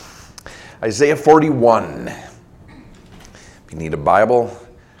Isaiah 41. If you need a Bible,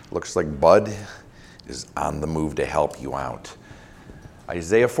 looks like Bud is on the move to help you out.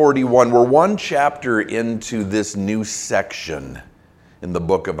 Isaiah 41, we're one chapter into this new section in the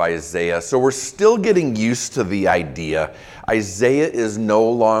book of Isaiah, so we're still getting used to the idea. Isaiah is no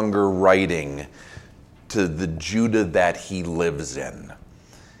longer writing to the Judah that he lives in.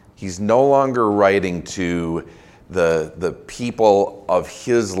 He's no longer writing to the people of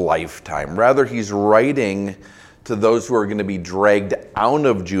his lifetime. Rather, he's writing to those who are going to be dragged out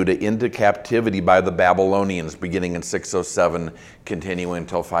of Judah into captivity by the Babylonians, beginning in 607, continuing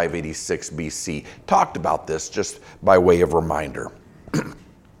until 586 BC. Talked about this just by way of reminder.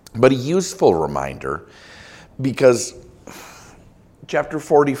 But a useful reminder, because chapter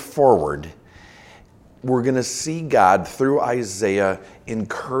 40 forward, we're going to see God, through Isaiah,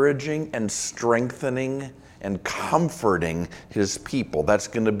 encouraging and strengthening and comforting his people. That's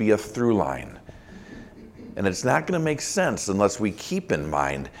going to be a through line. And it's not going to make sense unless we keep in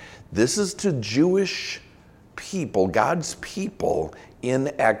mind this is to Jewish people, God's people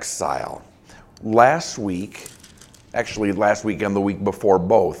in exile. Last week and the week before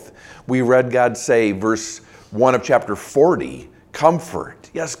both, we read God say, verse 1 of chapter 40, comfort.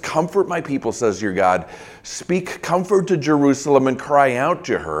 Yes, comfort my people, says your God. Speak comfort to Jerusalem and cry out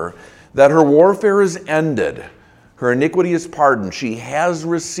to her that her warfare is ended. Her iniquity is pardoned. She has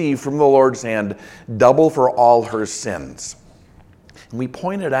received from the Lord's hand double for all her sins. And we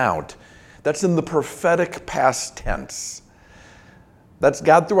pointed out that's in the prophetic past tense. That's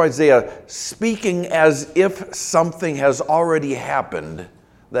God through Isaiah speaking as if something has already happened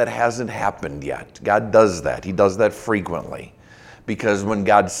that hasn't happened yet. God does that. He does that frequently. Because when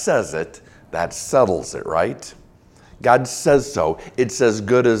God says it, that settles it, right? God says so. It says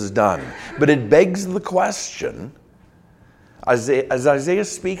good is done. But it begs the question, as Isaiah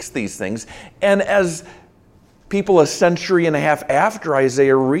speaks these things, and as people a century and a half after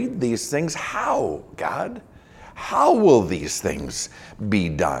Isaiah read these things, how, God? How will these things be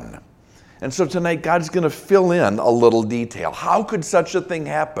done? And so tonight, God's going to fill in a little detail. How could such a thing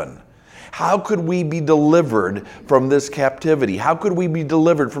happen? How could we be delivered from this captivity? How could we be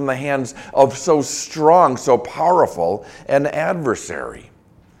delivered from the hands of so strong, so powerful an adversary?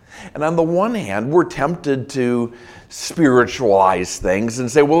 And on the one hand, we're tempted to spiritualize things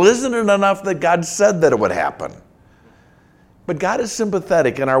and say, well, isn't it enough that God said that it would happen? But God is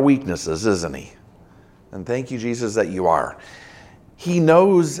sympathetic in our weaknesses, isn't he? And thank you, Jesus, that you are. He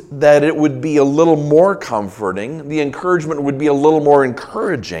knows that it would be a little more comforting, the encouragement would be a little more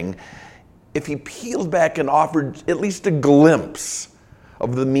encouraging if he peeled back and offered at least a glimpse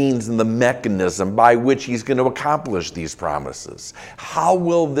of the means and the mechanism by which he's going to accomplish these promises. How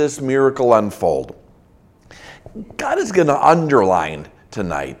will this miracle unfold? God is going to underline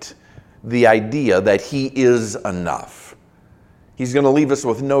tonight the idea that he is enough. He's going to leave us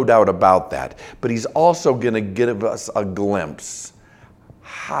with no doubt about that. But he's also going to give us a glimpse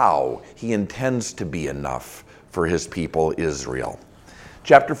how he intends to be enough for his people Israel.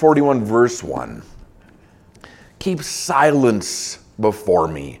 Chapter 41, verse 1. Keep silence before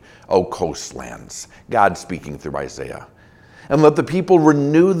me, O coastlands. God speaking through Isaiah. And let the people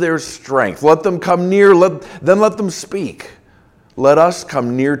renew their strength. Let them come near, then let them speak. Let us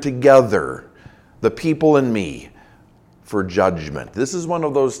come near together, the people and me, for judgment. This is one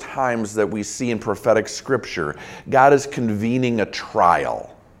of those times that we see in prophetic scripture. God is convening a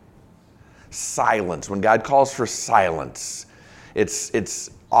trial. Silence. When God calls for silence, it's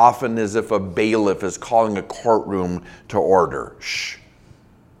often as if a bailiff is calling a courtroom to order. Shh.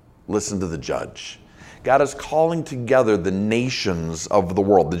 Listen to the judge. God is calling together the nations of the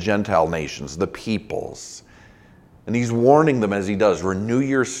world, the Gentile nations, the peoples. And he's warning them as he does, renew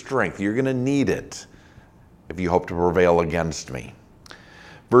your strength. You're going to need it if you hope to prevail against me.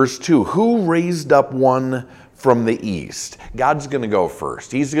 Verse 2, who raised up one from the east? God's going to go first.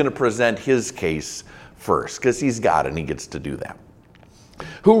 He's going to present his case first because he's God and he gets to do that.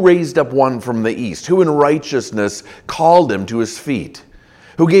 Who raised up one from the east? Who in righteousness called him to his feet?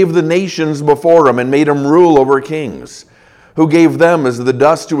 Who gave the nations before him and made him rule over kings? Who gave them as the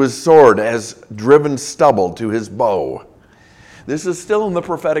dust to his sword, as driven stubble to his bow? This is still in the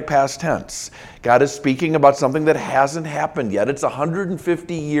prophetic past tense. God is speaking about something that hasn't happened yet. It's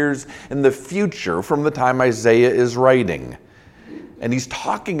 150 years in the future from the time Isaiah is writing. And he's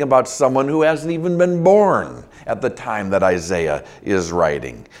talking about someone who hasn't even been born at the time that Isaiah is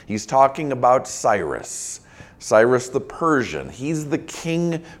writing. He's talking about Cyrus the Persian. He's the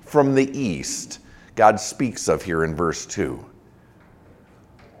king from the east God speaks of here in verse 2.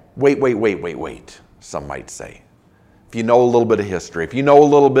 Wait, some might say. if you know a little bit of history, if you know a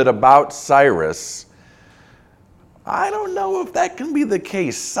little bit about Cyrus, I don't know if that can be the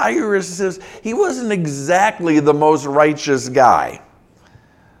case. Cyrus he wasn't exactly the most righteous guy,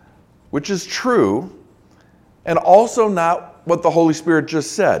 which is true, and also not what the Holy Spirit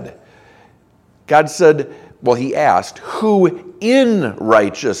just said. God said, well, he asked, who in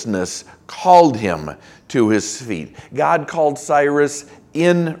righteousness called him to his feet? God called Cyrus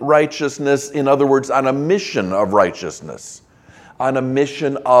in righteousness, in other words, on a mission of righteousness, on a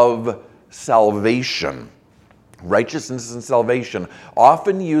mission of salvation. Righteousness and salvation,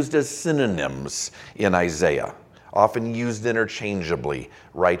 often used as synonyms in Isaiah, often used interchangeably,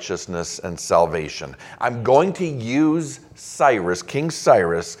 righteousness and salvation. I'm going to use Cyrus, King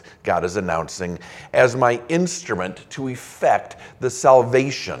Cyrus, God is announcing, as my instrument to effect the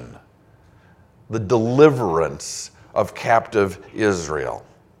salvation, the deliverance of captive Israel.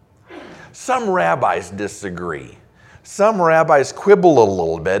 Some rabbis disagree. Some rabbis quibble a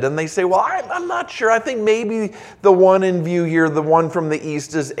little bit and they say, well, I'm not sure. I think maybe the one in view here, the one from the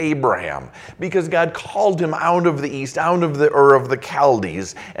east, is Abraham, because God called him out of the east, out of the Ur of the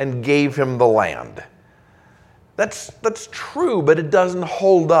Chaldees, and gave him the land. That's true, but it doesn't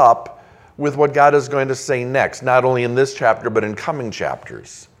hold up with what God is going to say next, not only in this chapter, but in coming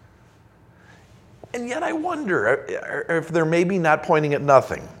chapters. And yet I wonder if they're maybe not pointing at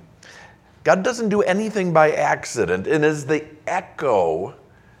nothing. God doesn't do anything by accident, and is the echo,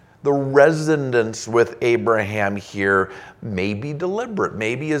 the resonance with Abraham here, maybe deliberate?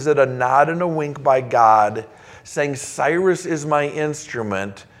 Maybe is it a nod and a wink by God saying, Cyrus is my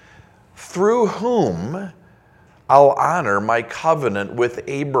instrument through whom I'll honor my covenant with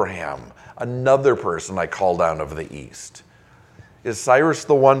Abraham, another person I call down of the east? Is Cyrus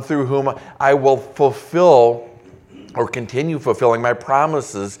the one through whom I will fulfill or continue fulfilling my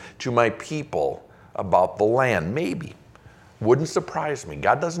promises to my people about the land? Maybe. Wouldn't surprise me.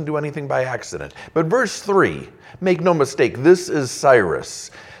 God doesn't do anything by accident. But verse 3, make no mistake, this is Cyrus.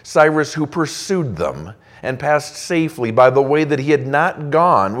 Cyrus who pursued them and passed safely by the way that he had not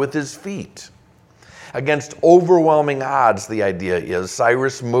gone with his feet. Against overwhelming odds, the idea is,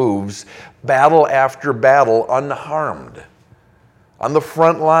 Cyrus moves battle after battle unharmed. On the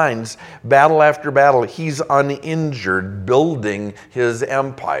front lines, battle after battle, he's uninjured, building his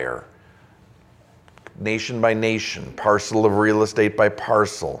empire. Nation by nation, parcel of real estate by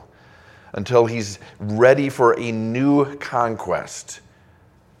parcel, until he's ready for a new conquest.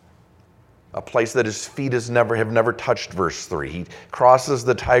 A place that his feet have never touched, verse 3. He crosses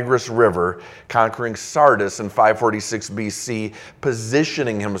the Tigris River, conquering Sardis in 546 BC,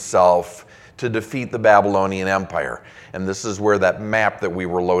 positioning himself to defeat the Babylonian Empire. And this is where that map that we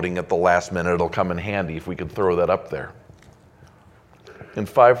were loading at the last minute will come in handy if we could throw that up there. In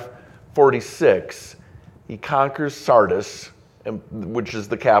 546, he conquers Sardis, which is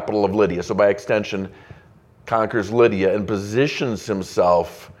the capital of Lydia. So by extension, conquers Lydia and positions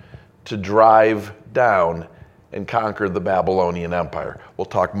himself to drive down and conquer the Babylonian Empire. We'll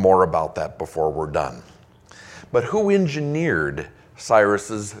talk more about that before we're done. But who engineered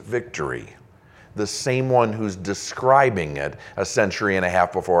Cyrus's victory? The same one who's describing it a century and a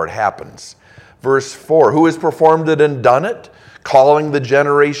half before it happens. Verse 4, who has performed it and done it, calling the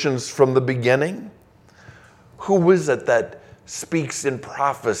generations from the beginning? Who is it that speaks in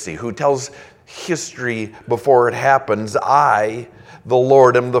prophecy, who tells history before it happens? I, the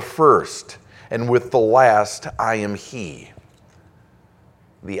Lord, am the first, and with the last I am he.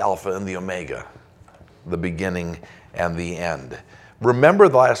 The Alpha and the Omega, the beginning and the end. Remember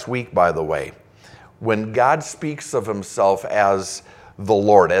last week, by the way, when God speaks of himself as the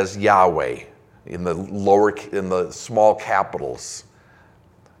Lord, as Yahweh, in the small capitals,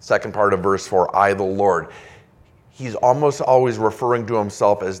 second part of verse 4, I the Lord, he's almost always referring to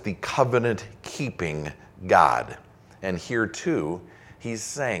himself as the covenant-keeping God. And here too, he's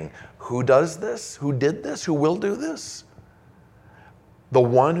saying, who does this? Who did this? Who will do this? The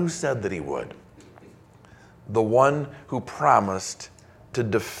one who said that he would. The one who promised to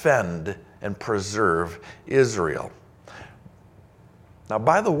defend and preserve Israel. Now,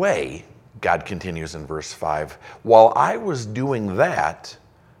 by the way, God continues in verse 5, while I was doing that,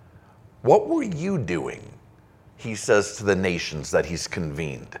 what were you doing? He says to the nations that he's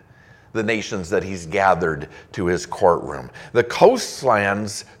convened, the nations that he's gathered to his courtroom. The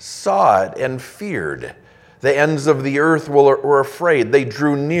coastlands saw it and feared. The ends of the earth were afraid. They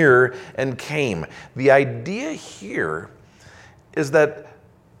drew near and came. The idea here is that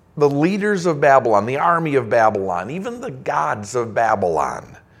the leaders of Babylon, the army of Babylon, even the gods of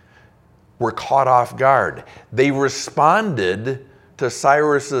Babylon were caught off guard. They responded to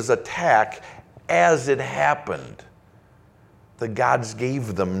Cyrus's attack as it happened. the gods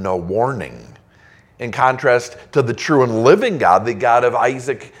gave them no warning. In contrast to the true and living God, the God of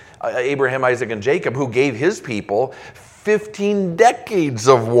Abraham, Isaac, and Jacob, who gave his people 15 decades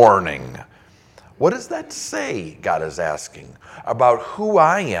of warning. What does that say, God is asking, about who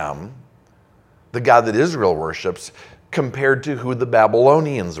I am, the God that Israel worships, compared to who the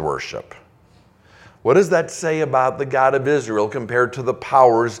Babylonians worship? What does that say about the God of Israel compared to the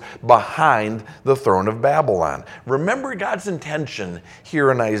powers behind the throne of Babylon? Remember, God's intention here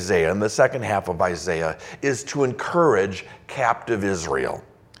in Isaiah, in the second half of Isaiah, is to encourage captive Israel.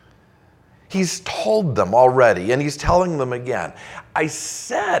 He's told them already, and he's telling them again, I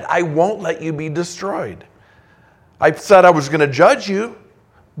said I won't let you be destroyed. I said I was going to judge you,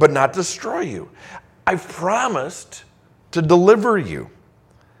 but not destroy you. I've promised to deliver you.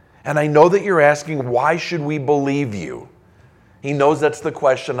 And I know that you're asking, why should we believe you? He knows that's the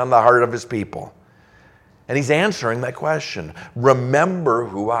question on the heart of his people. And he's answering that question. Remember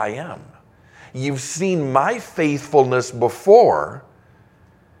who I am. You've seen my faithfulness before.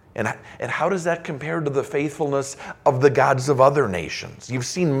 And how does that compare to the faithfulness of the gods of other nations? You've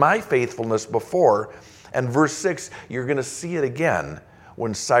seen my faithfulness before. And verse 6, you're going to see it again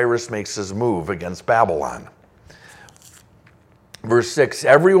when Cyrus makes his move against Babylon. Verse 6,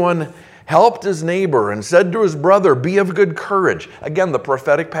 everyone helped his neighbor and said to his brother, be of good courage. Again, the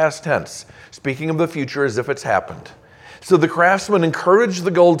prophetic past tense, speaking of the future as if it's happened. So the craftsman encouraged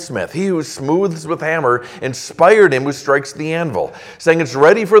the goldsmith. He who smooths with hammer inspired him who strikes the anvil, saying it's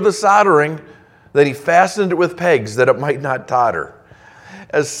ready for the soldering, that he fastened it with pegs that it might not totter.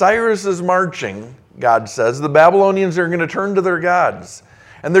 As Cyrus is marching, God says, the Babylonians are going to turn to their gods.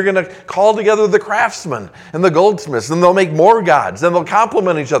 And they're going to call together the craftsmen and the goldsmiths, and they'll make more gods, and they'll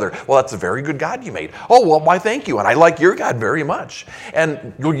compliment each other. Well, that's a very good God you made. Oh, well, why, thank you. And I like your God very much.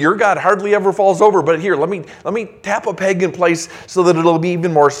 And your God hardly ever falls over, but here, let me tap a peg in place so that it'll be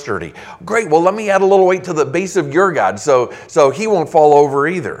even more sturdy. Great, well, let me add a little weight to the base of your God so he won't fall over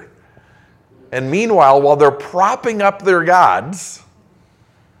either. And meanwhile, while they're propping up their gods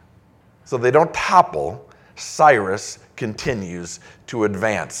so they don't topple, Cyrus continues to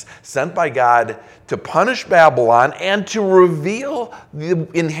advance, sent by God to punish Babylon and to reveal the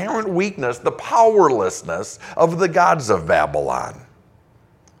inherent weakness, the powerlessness of the gods of Babylon.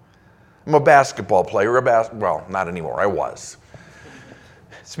 I'm a basketball player, well, not anymore, I was.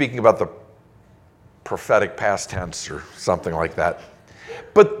 Speaking about the prophetic past tense or something like that.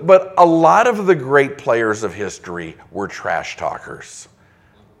 But a lot of the great players of history were trash talkers.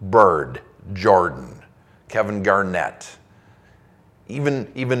 Bird, Jordan, Kevin Garnett.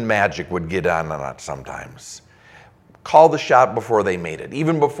 Even Magic would get on that sometimes. Call the shot before they made it,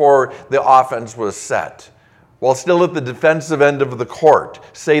 even before the offense was set. While still at the defensive end of the court,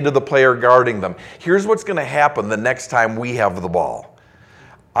 say to the player guarding them, here's what's going to happen the next time we have the ball.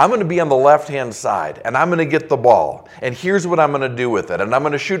 I'm going to be on the left-hand side, and I'm going to get the ball, and here's what I'm going to do with it, and I'm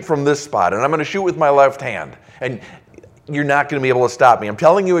going to shoot from this spot, and I'm going to shoot with my left hand, and you're not going to be able to stop me. I'm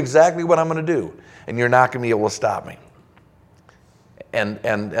telling you exactly what I'm going to do, and you're not going to be able to stop me. And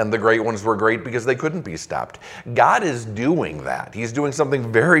the great ones were great because they couldn't be stopped. God is doing that. He's doing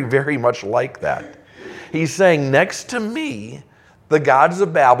something very, very much like that. He's saying, next to me, the gods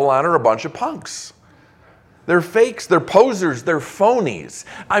of Babylon are a bunch of punks. They're fakes, they're posers, they're phonies.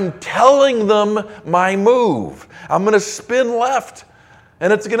 I'm telling them my move. I'm going to spin left,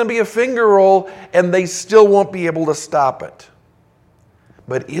 and it's going to be a finger roll, and they still won't be able to stop it.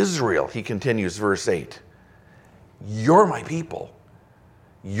 But Israel, he continues, verse 8, you're my people.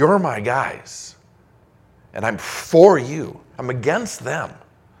 You're my guys. And I'm for you. I'm against them.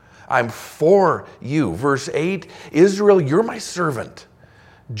 I'm for you. Verse 8, Israel, you're my servant.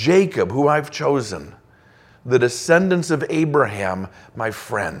 Jacob, who I've chosen. The descendants of Abraham, my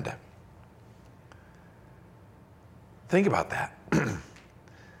friend. Think about that.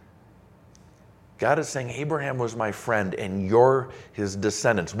 God is saying, Abraham was my friend, and you're his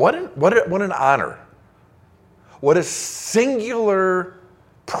descendants. What an honor. What a singular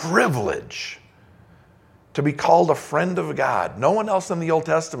privilege to be called a friend of God. No one else in the Old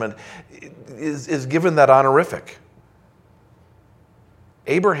Testament is given that honorific.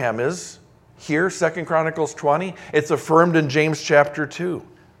 Abraham is here, 2 Chronicles 20. It's affirmed in James chapter 2.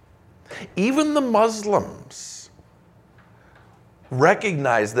 Even the Muslims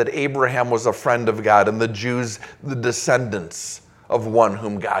recognize that Abraham was a friend of God, and the Jews, the descendants of one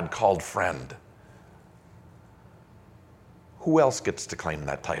whom God called friend. Who else gets to claim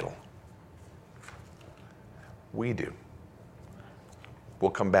that title? We do. We'll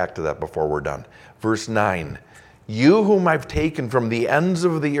come back to that before we're done. Verse 9, you whom I've taken from the ends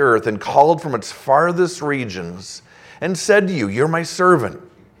of the earth and called from its farthest regions, and said to you, you're my servant.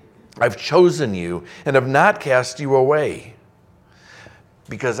 I've chosen you and have not cast you away.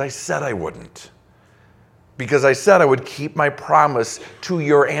 Because I said I wouldn't. Because I said I would keep my promise to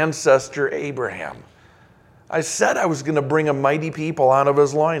your ancestor Abraham. I said I was going to bring a mighty people out of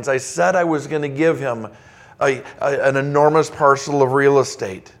his loins. I said I was going to give him an enormous parcel of real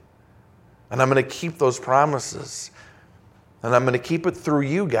estate. And I'm going to keep those promises. And I'm going to keep it through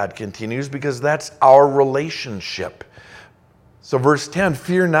you, God continues, because that's our relationship. So verse 10,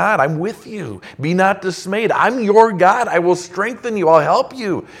 fear not, I'm with you. Be not dismayed. I'm your God. I will strengthen you. I'll help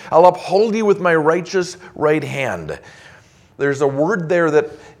you. I'll uphold you with my righteous right hand. There's a word there that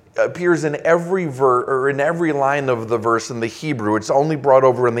appears in every in every line of the verse in the Hebrew. It's only brought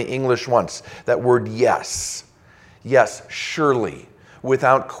over in the English once. That word yes. Yes, surely.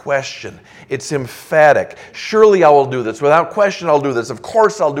 Without question. It's emphatic. Surely I will do this. Without question, I'll do this. Of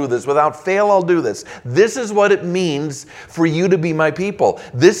course I'll do this. Without fail, I'll do this. This is what it means for you to be my people.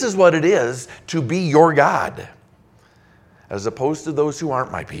 This is what it is to be your God. As opposed to those who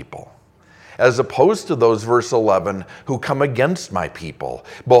aren't my people. As opposed to those, verse 11, who come against my people.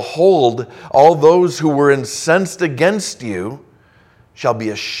 Behold, all those who were incensed against you shall be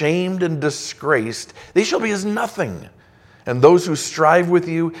ashamed and disgraced. They shall be as nothing. And those who strive with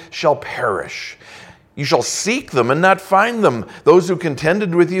you shall perish. You shall seek them and not find them. Those who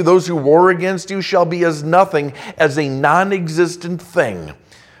contended with you, those who war against you, shall be as nothing, as a non-existent thing.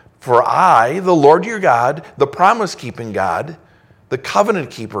 For I, the Lord your God, the promise-keeping God, the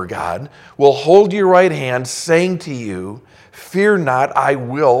covenant-keeper God, will hold your right hand, saying to you, fear not, I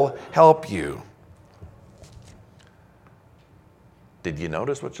will help you. Did you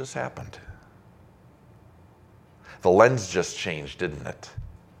notice what just happened? The lens just changed, didn't it?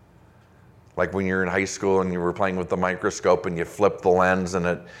 Like when you're in high school and you were playing with the microscope and you flipped the lens and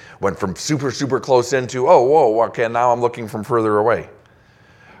it went from super, super close into, oh, whoa, okay, now I'm looking from further away.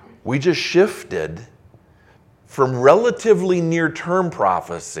 We just shifted from relatively near-term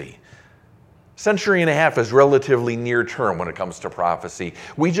prophecy. Century and a half is relatively near-term when it comes to prophecy.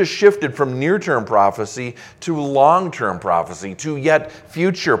 We just shifted from near-term prophecy to long-term prophecy, to yet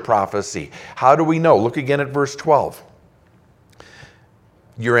future prophecy. How do we know? Look again at verse 12.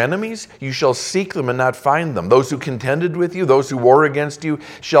 Your enemies, you shall seek them and not find them. Those who contended with you, those who war against you,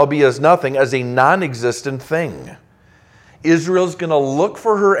 shall be as nothing, as a non-existent thing. Israel's going to look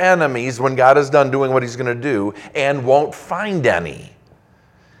for her enemies when God is done doing what he's going to do and won't find any.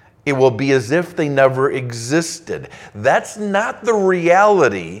 It will be as if they never existed. That's not the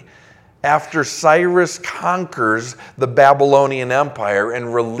reality after Cyrus conquers the Babylonian Empire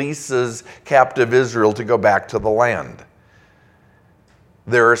and releases captive Israel to go back to the land.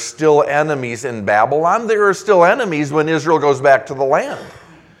 There are still enemies in Babylon. There are still enemies when Israel goes back to the land.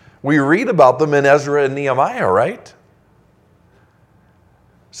 We read about them in Ezra and Nehemiah, right?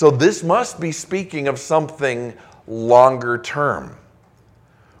 So this must be speaking of something longer term.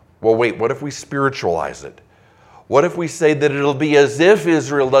 Well, wait, what if we spiritualize it? What if we say that it'll be as if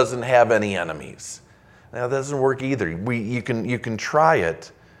Israel doesn't have any enemies? Now, that doesn't work either. You can try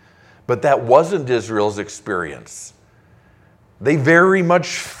it, but that wasn't Israel's experience. They very much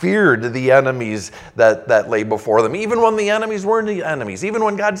feared the enemies that lay before them, even when the enemies weren't the enemies. Even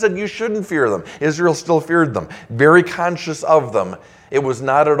when God said you shouldn't fear them, Israel still feared them, very conscious of them. It was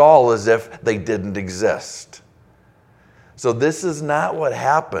not at all as if they didn't exist. So this is not what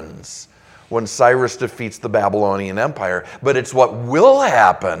happens when Cyrus defeats the Babylonian Empire, but it's what will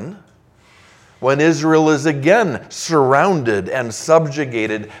happen when Israel is again surrounded and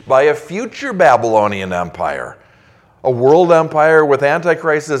subjugated by a future Babylonian Empire, a world empire with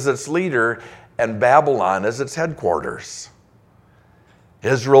Antichrist as its leader and Babylon as its headquarters.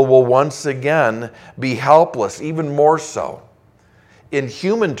 Israel will once again be helpless, even more so. In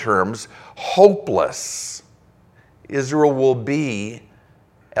human terms, hopeless. Israel will be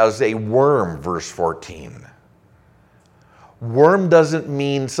as a worm, verse 14. Worm doesn't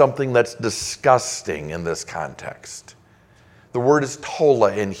mean something that's disgusting in this context. The word is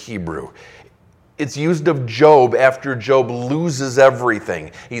tola in Hebrew. It's used of Job after Job loses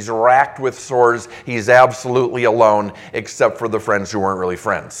everything. He's racked with sores. He's absolutely alone, except for the friends who weren't really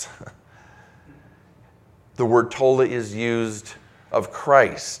friends. The word tola is used of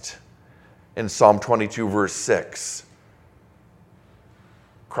Christ in Psalm 22, verse 6.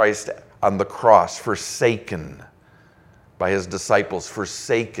 Christ on the cross, forsaken by his disciples,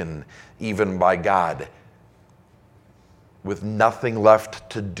 forsaken even by God, with nothing left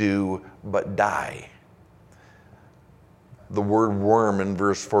to do but die. The word worm in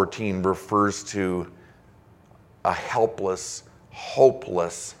verse 14 refers to a helpless,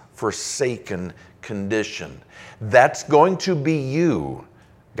 hopeless, forsaken condition. That's going to be you,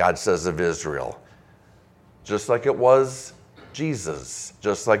 God says of Israel. Just like it was Jesus,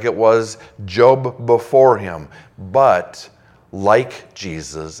 just like it was Job before him. But like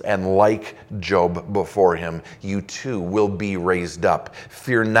Jesus and like Job before him, you too will be raised up.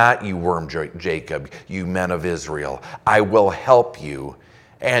 Fear not, you worm Jacob, you men of Israel. I will help you,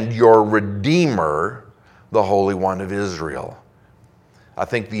 and your Redeemer, the Holy One of Israel. I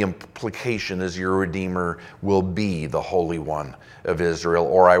think the implication is your Redeemer will be the Holy One of Israel,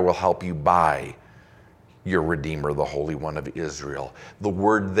 or I will help you by your Redeemer, the Holy One of Israel. The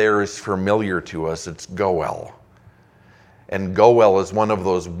word there is familiar to us. It's Goel. And Goel is one of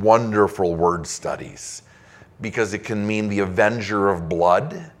those wonderful word studies because it can mean the avenger of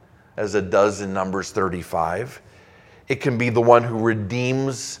blood, as it does in Numbers 35. It can be the one who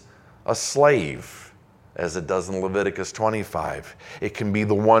redeems a slave, as it does in Leviticus 25. It can be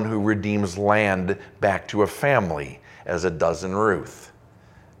the one who redeems land back to a family, as it does in Ruth.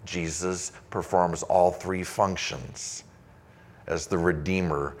 Jesus performs all three functions as the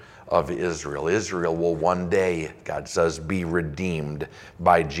Redeemer of Israel. Israel will one day, God says, be redeemed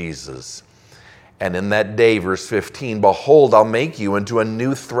by Jesus. And in that day, verse 15, behold, I'll make you into a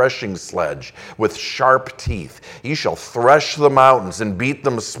new threshing sledge with sharp teeth. You shall thresh the mountains and beat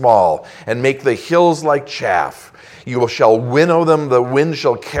them small and make the hills like chaff. You shall winnow them, the wind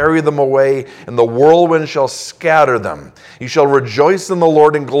shall carry them away, and the whirlwind shall scatter them. You shall rejoice in the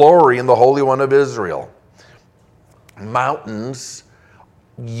Lord and glory in the Holy One of Israel. Mountains,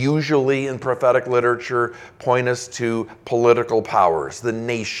 usually in prophetic literature, point us to political powers, the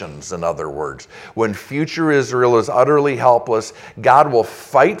nations, in other words. When future Israel is utterly helpless, God will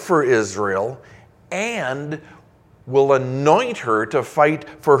fight for Israel and will anoint her to fight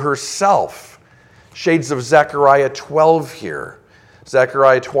for herself. Shades of Zechariah 12 here.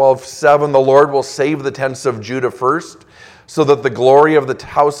 Zechariah 12:7, the Lord will save the tents of Judah first, so that the glory of the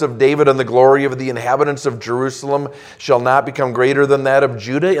house of David and the glory of the inhabitants of Jerusalem shall not become greater than that of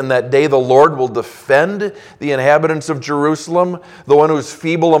Judah. In that day the Lord will defend the inhabitants of Jerusalem. The one who is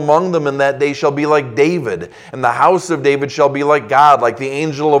feeble among them in that day shall be like David, and the house of David shall be like God, like the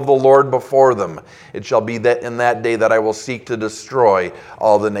angel of the Lord before them. It shall be that in that day that I will seek to destroy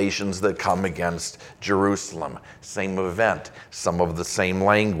all the nations that come against Jerusalem. Same event, some of the same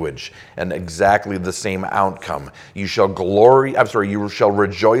language, and exactly the same outcome. You shall you shall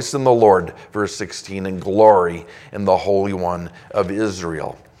rejoice in the Lord, verse 16, and glory in the Holy One of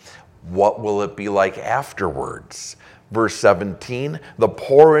Israel. What will it be like afterwards? Verse 17, the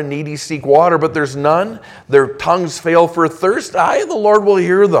poor and needy seek water, but there's none. Their tongues fail for thirst. I, the Lord, will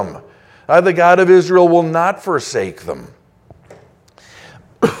hear them. I, the God of Israel, will not forsake them.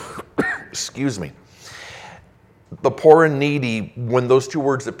 Excuse me. The poor and needy, when those two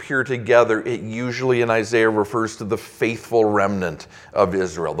words appear together, it usually in Isaiah refers to the faithful remnant of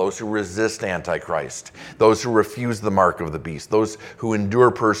Israel, those who resist Antichrist, those who refuse the mark of the beast, those who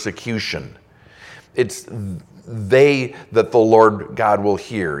endure persecution. It's they that the Lord God will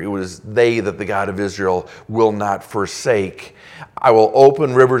hear. It was they that the God of Israel will not forsake. I will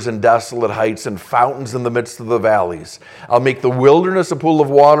open rivers in desolate heights and fountains in the midst of the valleys. I'll make the wilderness a pool of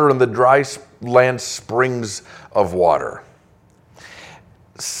water and the dry land springs of water.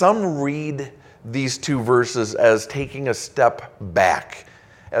 Some read these two verses as taking a step back,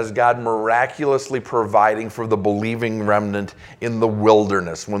 as God miraculously providing for the believing remnant in the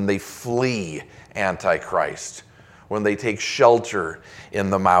wilderness when they flee Antichrist, when they take shelter in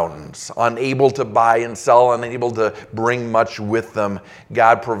the mountains. Unable to buy and sell, unable to bring much with them,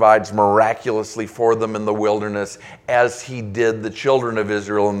 God provides miraculously for them in the wilderness, as he did the children of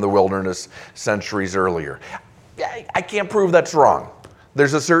Israel in the wilderness centuries earlier. I can't prove that's wrong.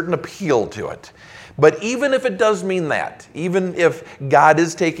 There's a certain appeal to it. But even if it does mean that, even if God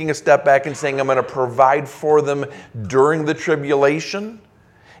is taking a step back and saying, I'm going to provide for them during the tribulation,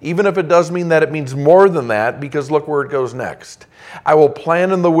 even if it does mean that, it means more than that, because look where it goes next. I will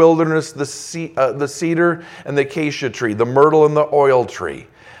plant in the wilderness the cedar and the acacia tree, the myrtle and the oil tree.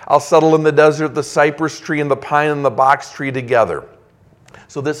 I'll settle in the desert the cypress tree and the pine and the box tree together.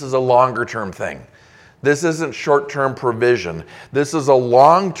 So this is a longer term thing. This isn't short-term provision. This is a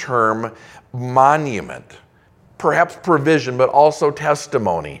long-term monument, perhaps provision, but also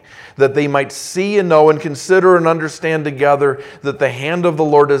testimony, that they might see and know and consider and understand together that the hand of the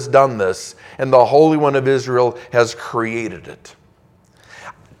Lord has done this and the Holy One of Israel has created it.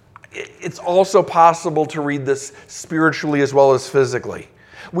 It's also possible to read this spiritually as well as physically.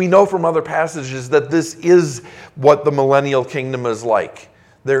 We know from other passages that this is what the millennial kingdom is like.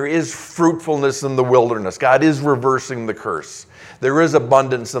 There is fruitfulness in the wilderness. God is reversing the curse. There is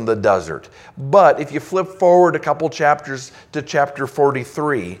abundance in the desert. But if you flip forward a couple chapters to chapter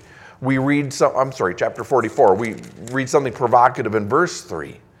 43, chapter 44, we read something provocative in verse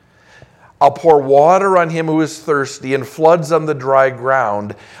 3. I'll pour water on him who is thirsty and floods on the dry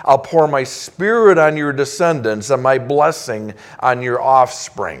ground. I'll pour my spirit on your descendants and my blessing on your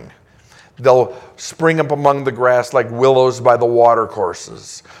offspring. They'll spring up among the grass like willows by the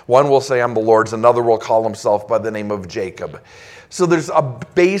watercourses. One will say, I'm the Lord's. Another will call himself by the name of Jacob. So there's a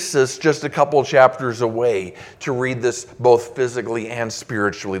basis just a couple chapters away to read this both physically and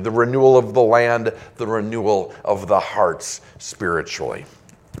spiritually. The renewal of the land, the renewal of the hearts spiritually.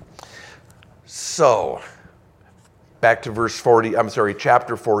 So, back to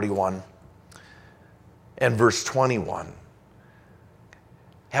chapter 41 and verse 21.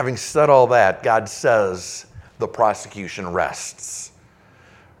 Having said all that, God says the prosecution rests.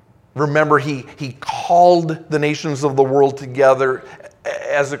 Remember, he called the nations of the world together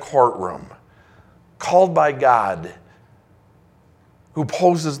as a courtroom, called by God, who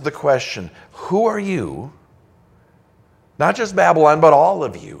poses the question, who are you? Not just Babylon, but all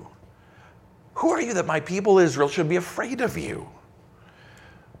of you. Who are you that my people Israel should be afraid of you?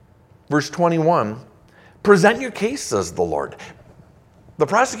 Verse 21, present your case, says the Lord. The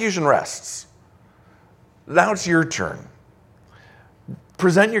prosecution rests. Now it's your turn.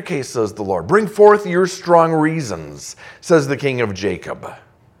 Present your case, says the Lord. Bring forth your strong reasons, says the King of Jacob.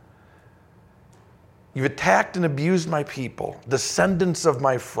 You've attacked and abused my people, descendants of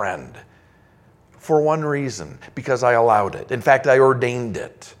my friend, for one reason, because I allowed it. In fact, I ordained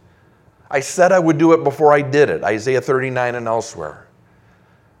it. I said I would do it before I did it, Isaiah 39 and elsewhere.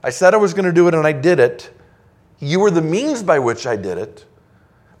 I said I was going to do it and I did it. You were the means by which I did it.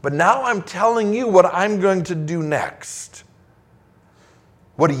 But now I'm telling you what I'm going to do next.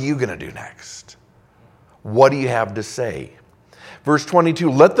 What are you going to do next? What do you have to say? Verse 22,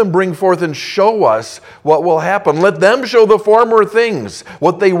 let them bring forth and show us what will happen. Let them show the former things,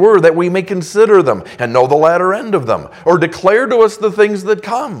 what they were, that we may consider them and know the latter end of them, or declare to us the things that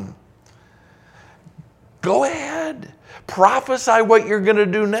come. Go ahead. Prophesy what you're going to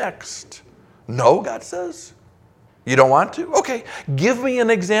do next. No, God says. You don't want to? Okay. Give me an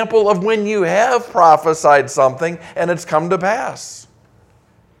example of when you have prophesied something and it's come to pass.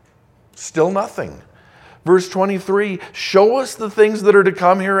 Still nothing. Verse 23, show us the things that are to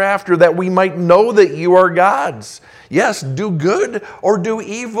come hereafter, that we might know that you are gods. Yes, do good or do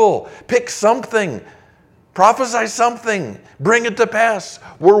evil. Pick something. Prophesy something. Bring it to pass.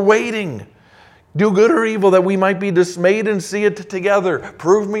 We're waiting. Do good or evil, that we might be dismayed and see it together.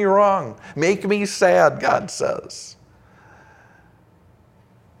 Prove me wrong. Make me sad, God says.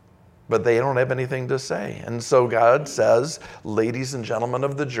 But they don't have anything to say. And so God says, ladies and gentlemen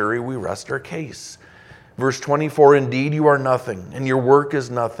of the jury, we rest our case. Verse 24, indeed you are nothing, and your work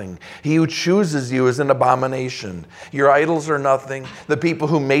is nothing. He who chooses you is an abomination. Your idols are nothing. The people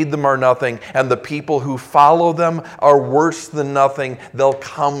who made them are nothing. And the people who follow them are worse than nothing. They'll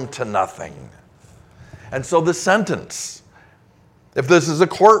come to nothing. And so the sentence, if this is a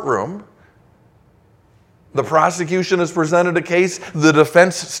courtroom, the prosecution has presented a case, the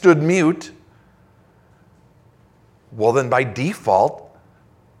defense stood mute, well then by default,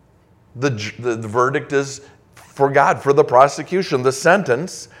 the verdict is for God, for the prosecution. The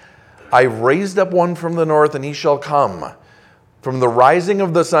sentence, I've raised up one from the north and he shall come. From the rising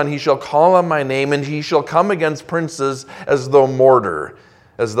of the sun he shall call on my name, and he shall come against princes as though mortar,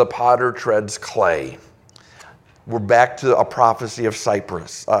 as the potter treads clay. We're back to a prophecy of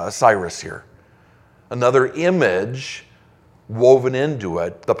Cyrus here. Another image woven into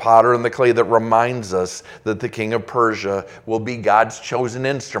it, the potter and the clay, that reminds us that the king of Persia will be God's chosen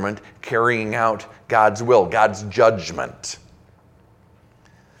instrument carrying out God's will, God's judgment.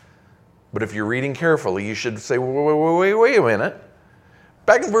 But if you're reading carefully, you should say, wait a minute.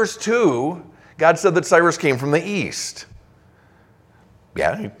 Back in verse 2, God said that Cyrus came from the east.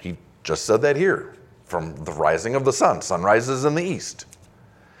 Yeah, he just said that here. From the rising of the sun. Sun rises in the east.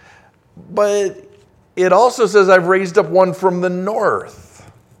 But it also says, I've raised up one from the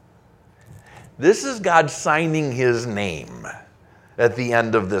north. This is God signing his name at the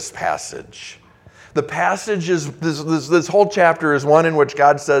end of this passage. The passage is, this whole chapter is one in which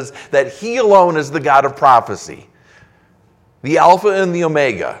God says that he alone is the God of prophecy. The Alpha and the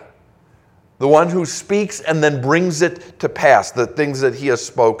Omega. The one who speaks and then brings it to pass, the things that he has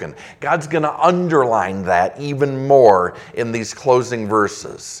spoken. God's going to underline that even more in these closing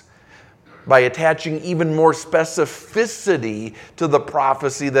verses by attaching even more specificity to the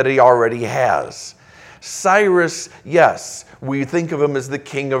prophecy that he already has. Cyrus, yes, we think of him as the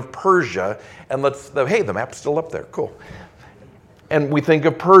king of Persia, and hey, the map's still up there, cool. And we think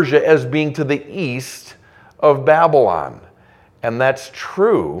of Persia as being to the east of Babylon, and that's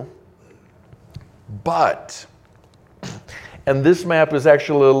true, but, and this map is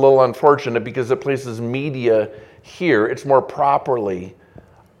actually a little unfortunate because it places Media here. It's more properly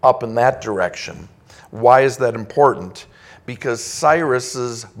up in that direction. Why is that important? Because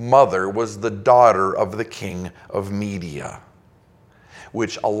Cyrus's mother was the daughter of the king of Media,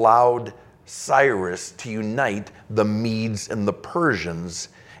 which allowed Cyrus to unite the Medes and the Persians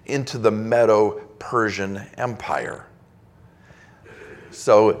into the Medo-Persian Empire.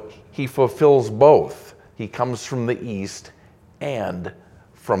 So he fulfills both. He comes from the east and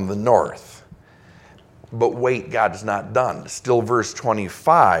from the north. But wait, God's not done. Still verse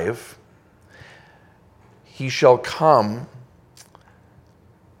 25, he shall come,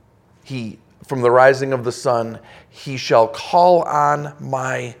 from the rising of the sun, he shall call on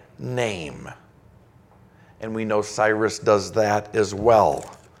my name. And we know Cyrus does that as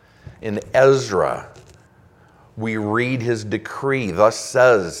well. In Ezra, we read his decree. Thus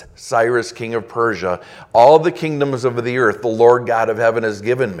says Cyrus, king of Persia, all the kingdoms of the earth the Lord God of heaven has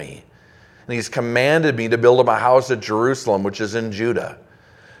given me. And he's commanded me to build him a house at Jerusalem, which is in Judah.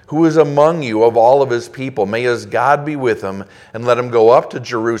 Who is among you of all of his people? May his God be with him, and let him go up to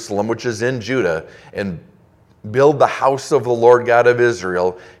Jerusalem, which is in Judah, and build the house of the Lord God of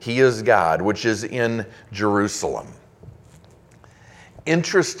Israel. He is God, which is in Jerusalem.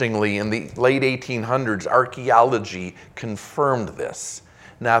 Interestingly, in the late 1800s, archaeology confirmed this.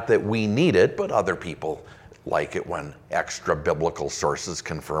 Not that we need it, but other people like it when extra biblical sources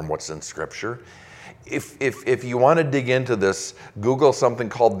confirm what's in Scripture. If you want to dig into this, Google something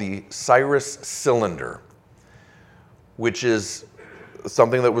called the Cyrus cylinder, which is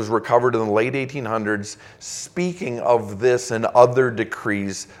something that was recovered in the late 1800s, speaking of this and other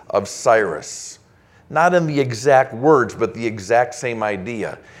decrees of Cyrus. Not in the exact words, but the exact same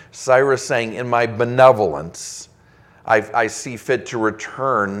idea. Cyrus saying, in my benevolence, I see fit to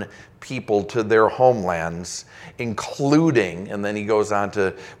return people to their homelands, including, and then he goes on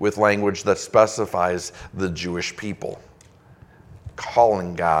to with language that specifies the Jewish people,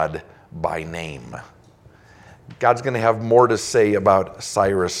 calling God by name. God's going to have more to say about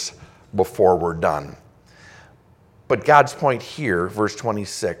Cyrus before we're done. But God's point here, verse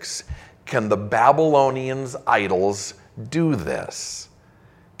 26, can the Babylonians' idols do this?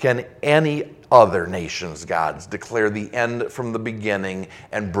 Can any other nation's gods declare the end from the beginning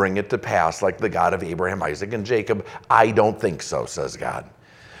and bring it to pass like the God of Abraham, Isaac, and Jacob? I don't think so, says God.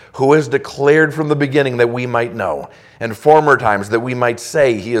 Who has declared from the beginning that we might know, and former times that we might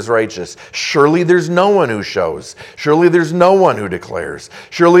say he is righteous? Surely there's no one who shows. Surely there's no one who declares.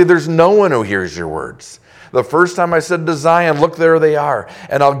 Surely there's no one who hears your words. The first time I said to Zion, look, there they are.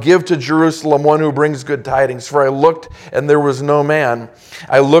 And I'll give to Jerusalem one who brings good tidings. For I looked, and there was no man.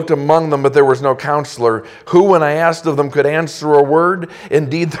 I looked among them, but there was no counselor. Who, when I asked of them, could answer a word?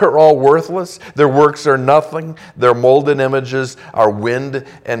 Indeed, they're all worthless. Their works are nothing. Their molded images are wind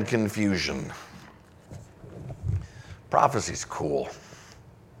and confusion. Prophecy's cool.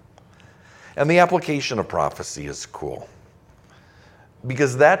 And the application of prophecy is cool.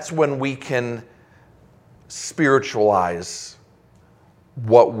 Because that's when we can spiritualize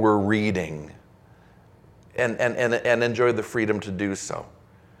what we're reading and enjoy the freedom to do so.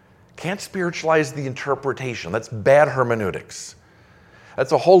 Can't spiritualize the interpretation. That's bad hermeneutics.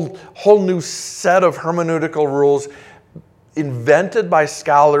 That's a whole new set of hermeneutical rules invented by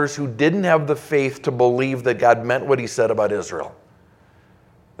scholars who didn't have the faith to believe that God meant what he said about Israel.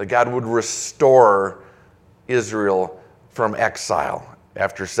 That God would restore Israel from exile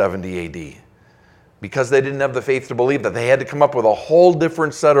after 70 AD. Because they didn't have the faith to believe that. They had to come up with a whole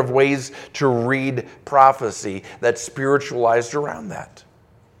different set of ways to read prophecy that spiritualized around that.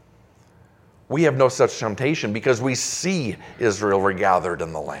 We have no such temptation because we see Israel regathered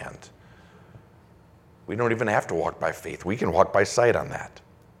in the land. We don't even have to walk by faith. We can walk by sight on that.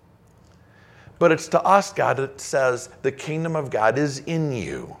 But it's to us, God, it says, the kingdom of God is in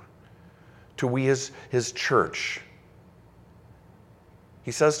you. To we, his church. He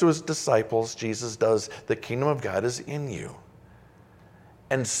says to his disciples, Jesus does, the kingdom of God is in you.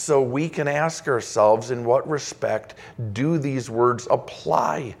 And so we can ask ourselves, in what respect do these words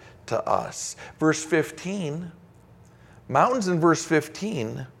apply to us? Verse 15, mountains in verse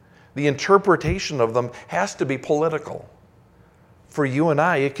 15, the interpretation of them has to be political. For you and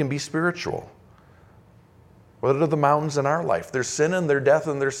I, it can be spiritual. What are the mountains in our life? There's sin and there's death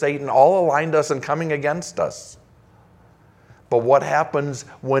and there's Satan, all aligned us and coming against us. But what happens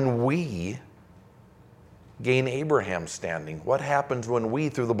when we gain Abraham's standing? What happens when we,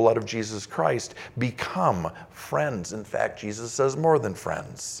 through the blood of Jesus Christ, become friends? In fact, Jesus says more than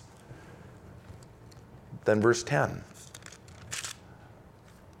friends. Then verse 10.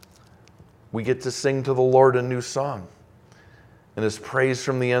 We get to sing to the Lord a new song, and his praise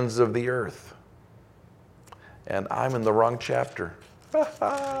from the ends of the earth. And I'm in the wrong chapter.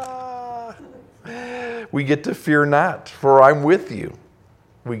 We get to fear not, for I'm with you.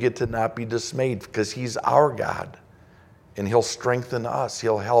 We get to not be dismayed because he's our God, and he'll strengthen us.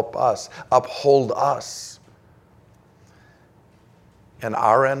 He'll help us, uphold us. And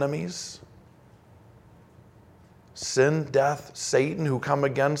our enemies, sin, death, Satan, who come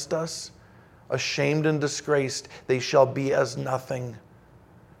against us, ashamed and disgraced, they shall be as nothing.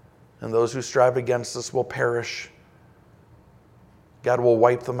 And those who strive against us will perish. God will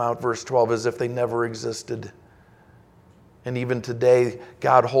wipe them out, verse 12, as if they never existed. And even today,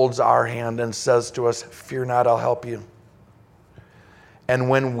 God holds our hand and says to us, fear not, I'll help you. And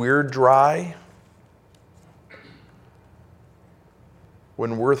when we're dry,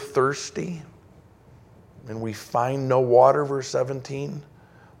 when we're thirsty, and we find no water, verse 17,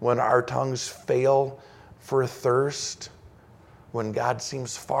 when our tongues fail for thirst, when God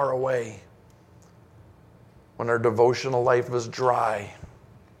seems far away, when our devotional life is dry,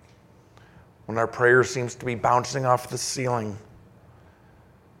 when our prayer seems to be bouncing off the ceiling,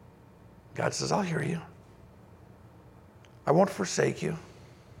 God says, I'll hear you. I won't forsake you.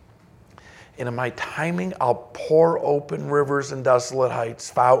 And in my timing, I'll pour open rivers in desolate heights,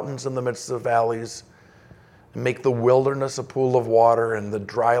 fountains in the midst of valleys, and make the wilderness a pool of water and the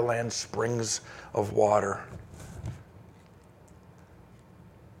dry land springs of water.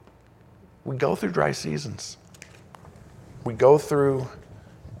 We go through dry seasons. We go through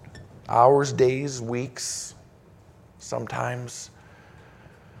hours, days, weeks, sometimes,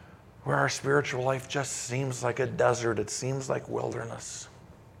 where our spiritual life just seems like a desert. It seems like wilderness.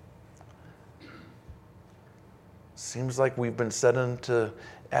 Seems like we've been sent into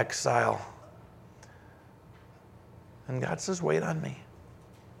exile. And God says, wait on me.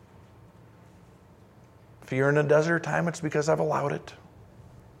 If you're in a desert time, it's because I've allowed it.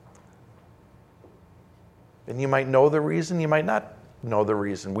 And you might know the reason, you might not know the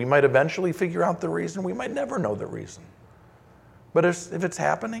reason. We might eventually figure out the reason, we might never know the reason. But if it's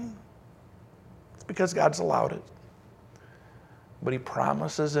happening, it's because God's allowed it. But he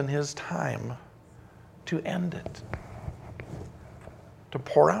promises in his time to end it, to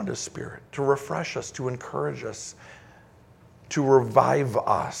pour out his Spirit, to refresh us, to encourage us, to revive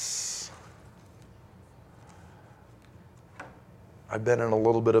us. I've been in a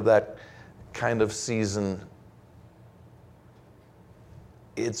little bit of that kind of season.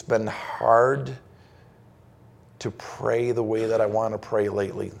 It's been hard to pray the way that I want to pray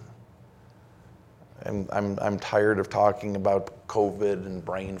lately. I'm tired of talking about COVID and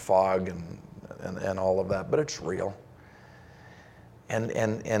brain fog and all of that, but it's real. And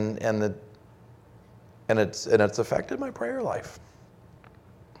it's affected my prayer life.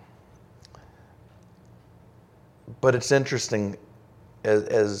 But it's interesting,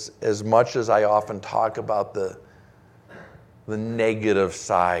 as much as I often talk about the negative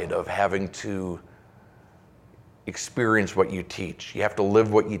side of having to experience what you teach. You have to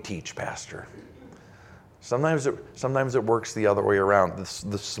live what you teach, Pastor. Sometimes it works the other way around.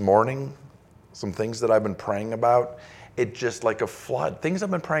 This morning, some things that I've been praying about, it just like a flood. Things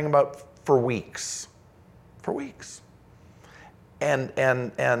I've been praying about for weeks. And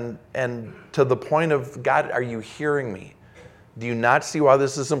to the point of, God, are you hearing me? Do you not see why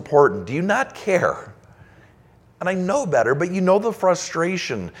this is important? Do you not care? And I know better, but you know the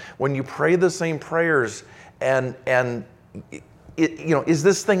frustration when you pray the same prayers and is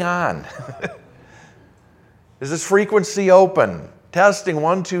this thing on? Is this frequency open? Testing,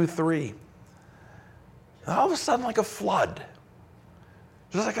 1, 2, 3. And all of a sudden, like a flood.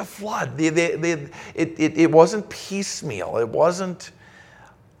 Just like a flood. It wasn't piecemeal. It wasn't,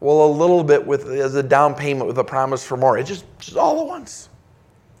 well, a little bit as a down payment with a promise for more. It just all at once.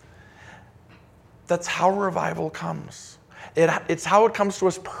 That's how revival comes. It's how it comes to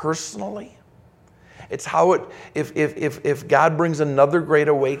us personally. It's how if God brings another great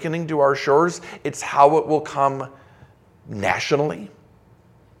awakening to our shores, it's how it will come nationally.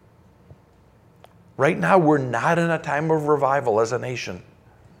 Right now, we're not in a time of revival as a nation.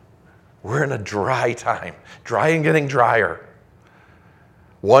 We're in a dry time, dry and getting drier,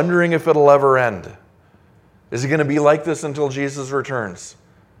 wondering if it'll ever end. Is it going to be like this until Jesus returns?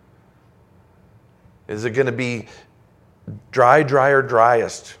 Is it going to be dry, drier,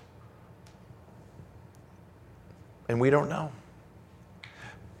 driest? And we don't know.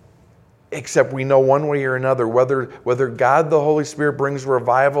 except we know one way or another, whether God the Holy Spirit brings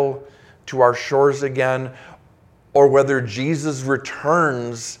revival to our shores again, or whether Jesus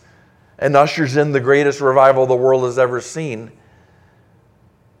returns and ushers in the greatest revival the world has ever seen,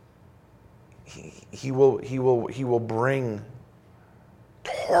 he will bring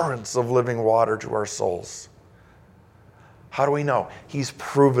torrents of living water to our souls. How do we know? He's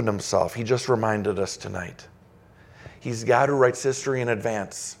proven himself. He just reminded us tonight. He's God who writes history in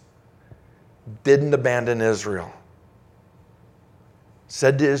advance. Didn't abandon Israel.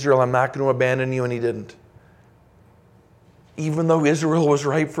 Said to Israel, I'm not going to abandon you, and he didn't. Even though Israel was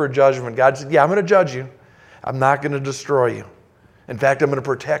ripe for a judgment, God said, yeah, I'm going to judge you. I'm not going to destroy you. In fact, I'm going to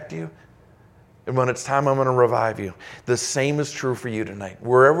protect you. And when it's time, I'm going to revive you. The same is true for you tonight.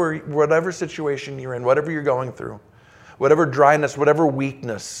 Whatever situation you're in, whatever you're going through, whatever dryness, whatever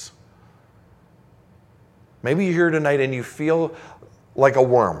weakness. Maybe you're here tonight and you feel like a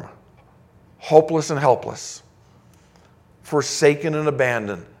worm, hopeless and helpless, forsaken and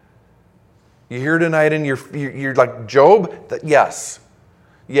abandoned. You're here tonight and you're like Job? Yes,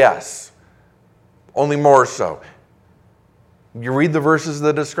 only more so. You read the verses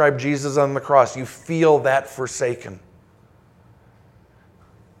that describe Jesus on the cross, you feel that forsaken.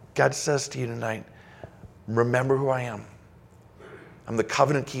 God says to you tonight, remember who I am. I'm the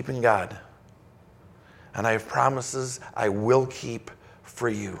covenant-keeping God. And I have promises I will keep for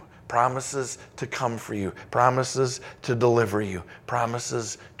you. Promises to come for you. Promises to deliver you.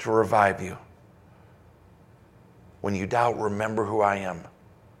 Promises to revive you. When you doubt, remember who I am.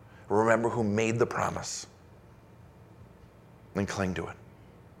 Remember who made the promise. And cling to it.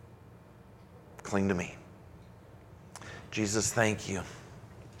 Cling to me. Jesus, thank you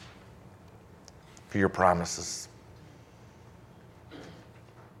for your promises.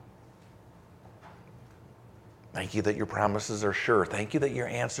 Thank you that your promises are sure. Thank you that your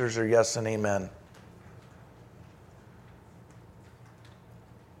answers are yes and amen.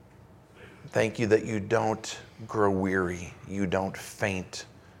 Thank you that you don't grow weary. You don't faint.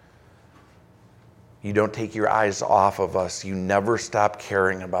 You don't take your eyes off of us. You never stop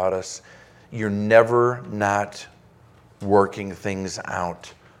caring about us. You're never not working things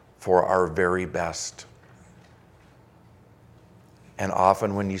out for our very best. And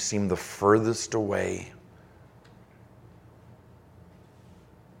often when you seem the furthest away,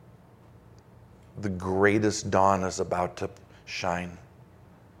 the greatest dawn is about to shine.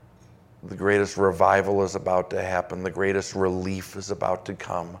 The greatest revival is about to happen. The greatest relief is about to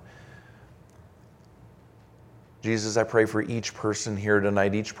come. Jesus, I pray for each person here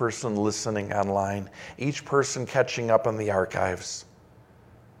tonight, each person listening online, each person catching up on the archives.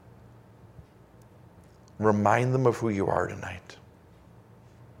 Remind them of who you are tonight.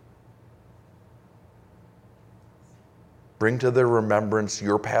 Bring to their remembrance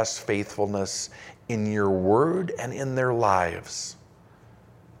your past faithfulness in your word and in their lives.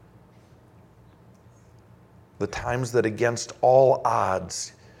 The times that against all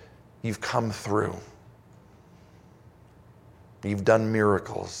odds you've come through. You've done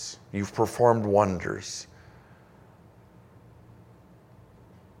miracles. You've performed wonders.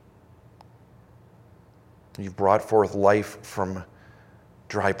 You've brought forth life from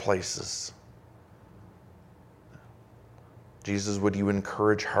dry places. Jesus, would you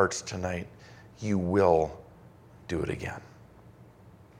encourage hearts tonight? You will do it again.